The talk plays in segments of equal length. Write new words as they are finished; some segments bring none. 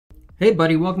Hey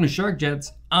buddy, welcome to Shark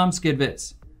Jets. I'm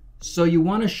Skidvitz. So you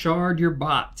want to shard your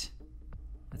bot.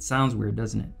 That sounds weird,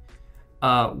 doesn't it?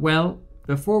 Well,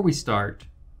 before we start,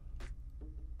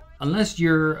 unless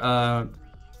you're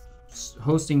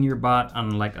hosting your bot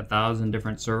on like 1,000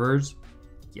 different servers,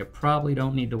 you probably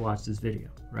don't need to watch this video,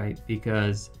 right?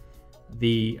 Because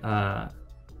the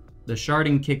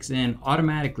sharding kicks in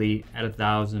automatically at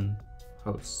 1,000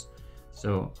 hosts.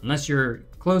 So unless you're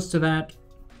close to that,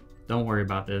 don't worry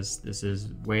about this. This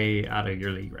is way out of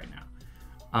your league right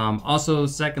now. Also,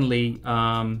 secondly,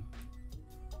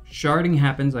 sharding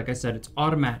happens, like I said, it's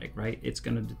automatic, right? It's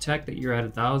going to detect that you're at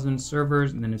 1,000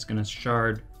 servers, and then it's going to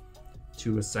shard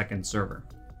to a second server.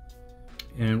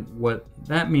 And what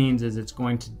that means is it's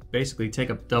going to basically take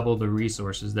up double the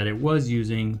resources that it was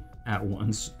using at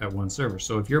one server.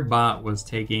 So if your bot was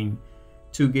taking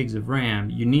 2 gigs of RAM,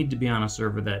 you need to be on a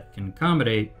server that can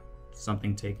accommodate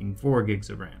something taking 4 gigs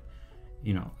of RAM.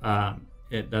 You know,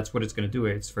 that's what it's going to do.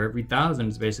 It's for every 1,000,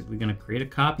 it's basically going to create a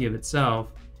copy of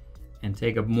itself and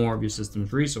take up more of your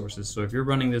system's resources. So if you're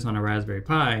running this on a Raspberry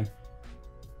Pi,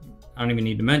 I don't even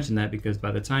need to mention that, because by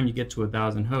the time you get to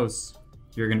 1,000 hosts,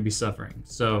 you're going to be suffering.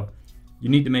 So you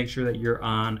need to make sure that you're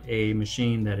on a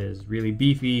machine that is really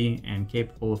beefy and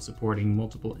capable of supporting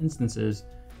multiple instances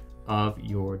of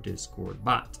your Discord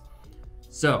bot.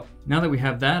 So now that we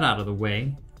have that out of the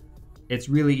way, it's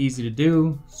really easy to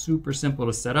do, super simple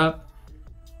to set up.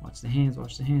 Watch the hands,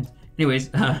 watch the hands. Anyways,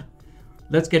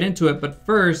 let's get into it. But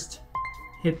first,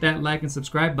 hit that like and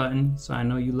subscribe button so I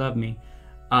know you love me.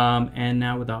 And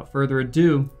now without further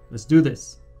ado, let's do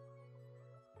this.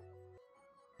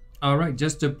 All right,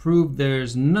 just to prove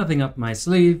there's nothing up my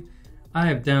sleeve, I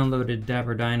have downloaded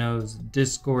Dapper Dino's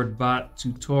Discord bot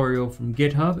tutorial from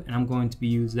GitHub, and I'm going to be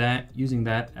using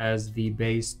that as the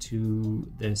base to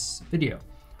this video.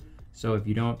 So if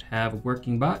you don't have a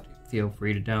working bot, feel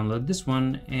free to download this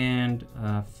one and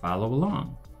follow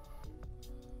along.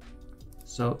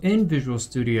 So in Visual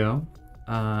Studio,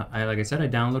 like I said, I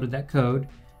downloaded that code.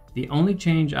 The only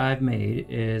change I've made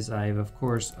is I've, of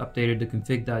course, updated the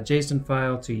config.json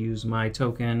file to use my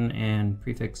token and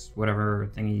prefix whatever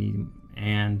thingy.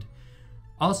 And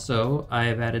also, I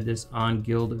have added this on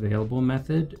guild available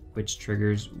method, which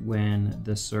triggers when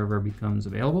the server becomes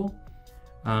available.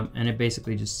 And it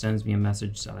basically just sends me a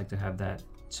message. So I like to have that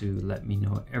to let me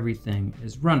know everything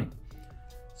is running.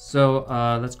 So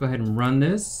let's go ahead and run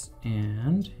this.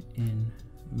 And in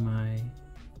my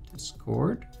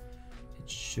Discord, it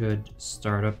should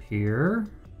start up here.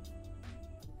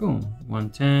 Boom,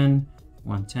 110,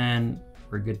 110,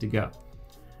 we're good to go.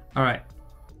 All right,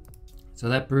 so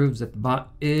that proves that the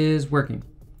bot is working.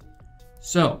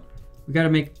 So we got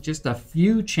to make just a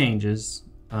few changes.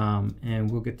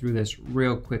 And we'll get through this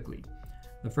real quickly.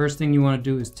 The first thing you want to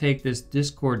do is take this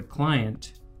Discord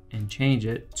client and change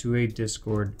it to a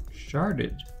Discord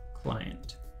sharded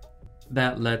client.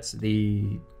 That lets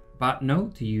the bot know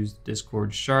to use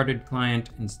Discord sharded client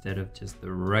instead of just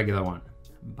the regular one.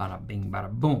 Bada bing, bada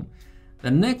boom.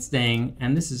 The next thing,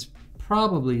 and this is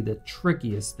probably the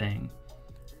trickiest thing,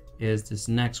 is this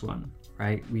next one,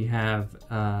 right? We have,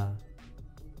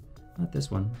 not this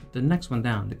one, the next one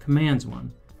down, the commands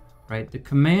one. Right, the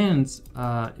commands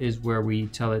is where we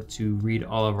tell it to read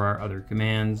all of our other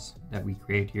commands that we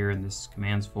create here in this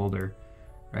commands folder,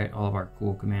 right? All of our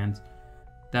cool commands.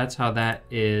 That's how that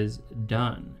is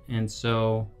done. And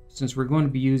so since we're going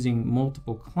to be using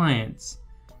multiple clients,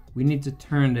 we need to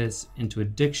turn this into a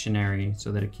dictionary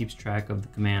so that it keeps track of the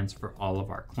commands for all of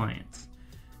our clients.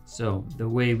 So the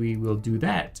way we will do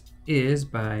that is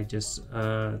by just,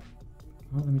 well,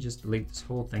 let me just delete this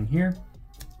whole thing here.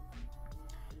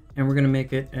 And we're going to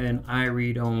make it an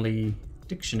I-read-only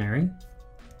dictionary.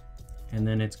 And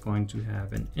then it's going to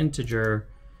have an integer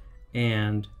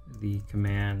and the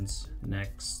commands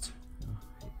next. Oh,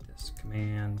 I hate this.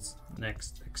 Commands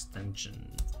next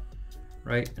extension,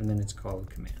 right? And then it's called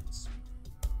commands.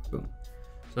 Boom.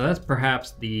 So that's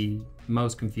perhaps the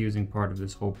most confusing part of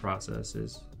this whole process,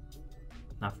 is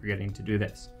not forgetting to do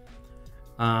this.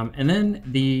 And then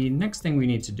the next thing we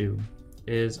need to do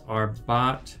is our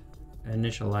bot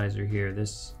initializer here.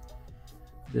 This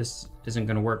isn't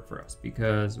going to work for us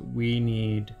because we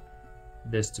need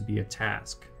this to be a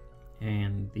task,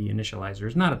 and the initializer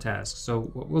is not a task. So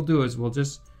what we'll do is we'll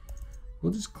just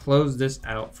close this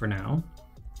out for now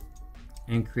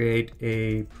and create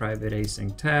a private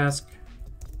async task,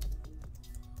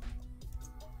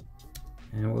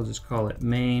 and we'll just call it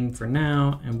main for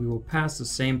now, and we will pass the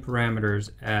same parameters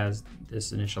as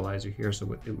this initializer here, so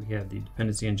we have the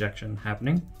dependency injection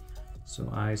happening. So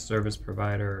I service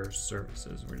provider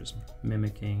services, we're just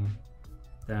mimicking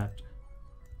that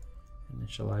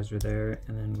initializer there,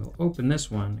 and then we'll open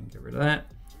this one and get rid of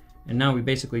that. And now we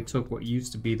basically took what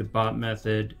used to be the bot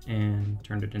method and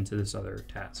turned it into this other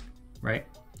task, right?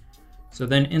 So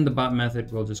then in the bot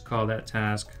method, we'll just call that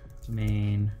task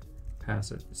main,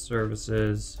 pass it the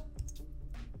services,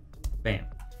 bam.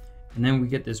 And then we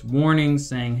get this warning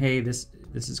saying, hey, this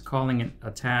is calling it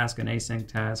a task, an async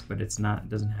task, but it's not, it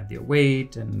doesn't have the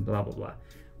await and blah, blah, blah.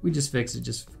 We just fix it,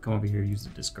 just come over here, use the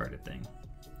discarded thing.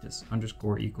 This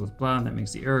underscore equals blah, and that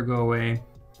makes the error go away.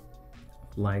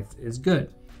 Life is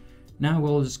good. Now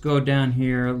we'll just go down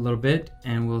here a little bit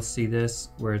and we'll see this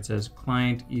where it says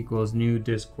client equals new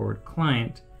Discord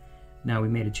client. Now we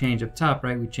made a change up top,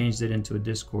 right? We changed it into a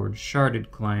Discord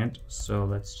sharded client. So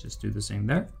let's just do the same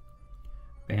there.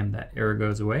 Bam, that error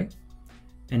goes away.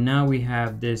 And now we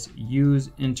have this use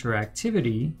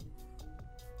interactivity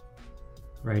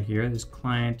right here, this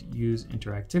client use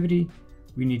interactivity.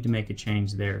 We need to make a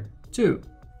change there too.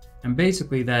 And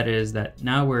basically that is that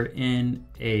now we're in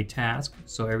a task,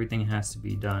 so everything has to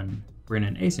be done. We're in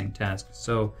an async task.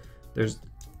 So there's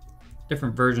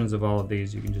different versions of all of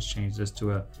these. You can just change this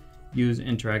to a use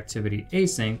interactivity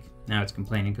async. Now it's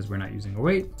complaining because we're not using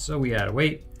await, so we add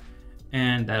await,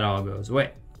 and that all goes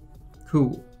away.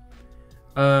 Cool.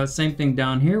 Same thing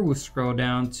down here. We'll scroll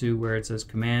down to where it says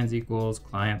commands equals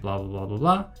client blah, blah, blah, blah,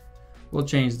 blah. We'll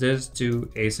change this to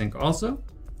async also.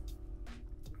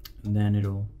 And then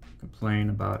it'll complain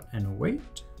about an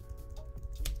await.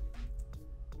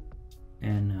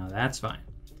 And now that's fine.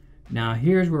 Now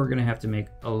here's where we're gonna have to make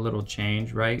a little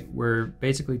change, right? We're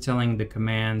basically telling the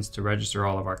commands to register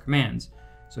all of our commands.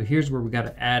 So here's where we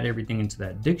gotta add everything into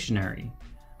that dictionary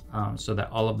so that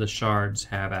all of the shards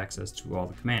have access to all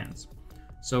the commands.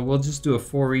 So we'll just do a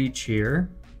for each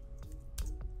here.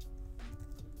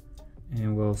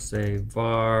 And we'll say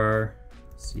var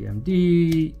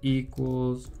cmd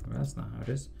equals, well, that's not how it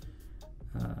is.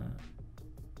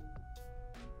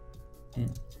 In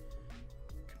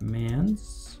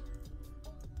commands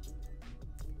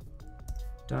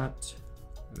dot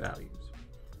values,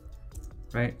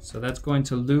 right? So that's going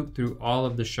to loop through all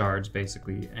of the shards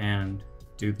basically and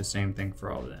do the same thing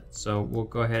for all of that. So we'll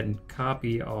go ahead and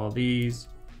copy all these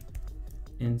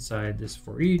inside this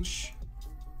for each,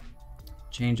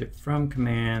 change it from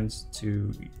commands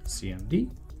to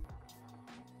cmd.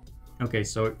 Okay,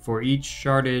 so for each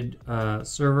sharded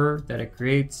server that it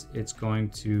creates, it's going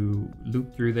to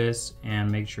loop through this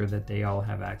and make sure that they all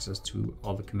have access to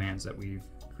all the commands that we've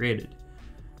created.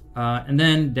 And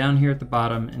then down here at the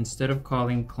bottom, instead of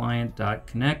calling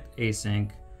client.connect async,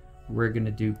 we're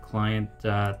gonna do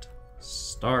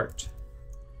client.start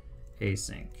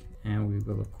async. And we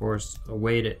will of course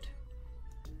await it.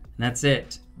 And that's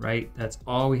it, right? That's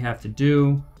all we have to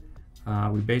do.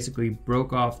 We basically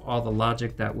broke off all the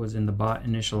logic that was in the bot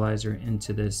initializer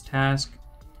into this task.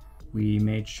 We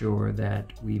made sure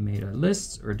that we made a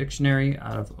list or a dictionary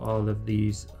out of all of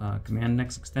these command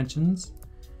next extensions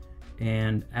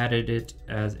and added it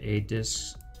as a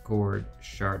Discord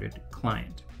sharded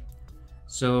client.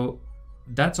 So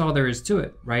that's all there is to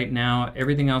it. Right now,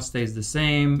 everything else stays the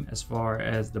same as far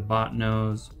as the bot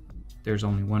knows. There's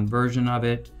only one version of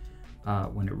it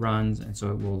when it runs, and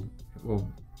so it will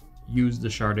use the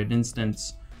sharded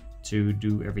instance to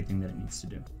do everything that it needs to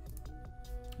do.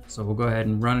 So we'll go ahead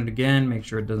and run it again, make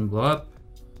sure it doesn't blow up.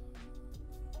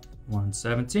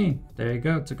 117, there you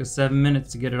go. It took us 7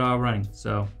 minutes to get it all running,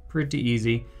 so pretty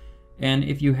easy. And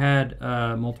if you had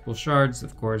multiple shards,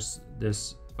 of course,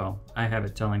 this, well, I have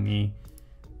it telling me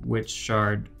which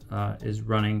shard is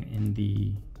running in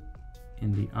the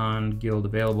on guild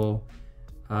available.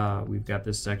 We've got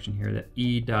this section here that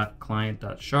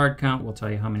e.client.shard count will tell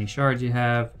you how many shards you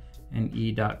have, and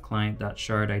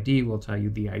e.client.shard ID will tell you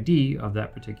the ID of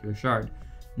that particular shard.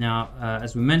 Now,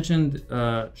 as we mentioned,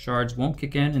 shards won't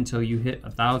kick in until you hit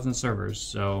 1,000 servers.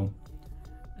 So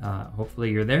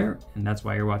hopefully you're there, and that's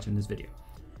why you're watching this video.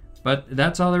 But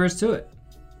that's all there is to it.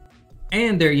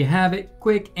 And there you have it,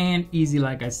 quick and easy.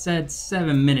 Like I said,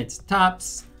 7 minutes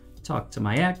tops. Talk to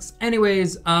my ex.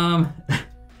 Anyways,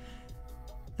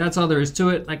 that's all there is to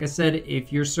it. Like I said,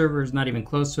 if your server is not even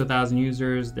close to 1,000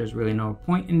 users, there's really no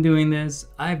point in doing this.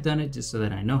 I've done it just so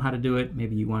that I know how to do it.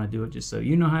 Maybe you want to do it just so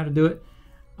you know how to do it.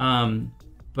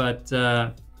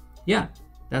 Yeah,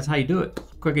 that's how you do it.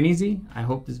 Quick and easy. I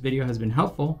hope this video has been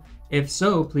helpful. If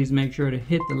so, please make sure to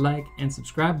hit the like and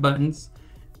subscribe buttons,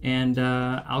 and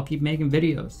I'll keep making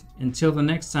videos. Until the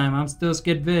next time, I'm still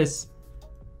Skid Vis.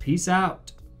 Peace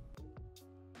out.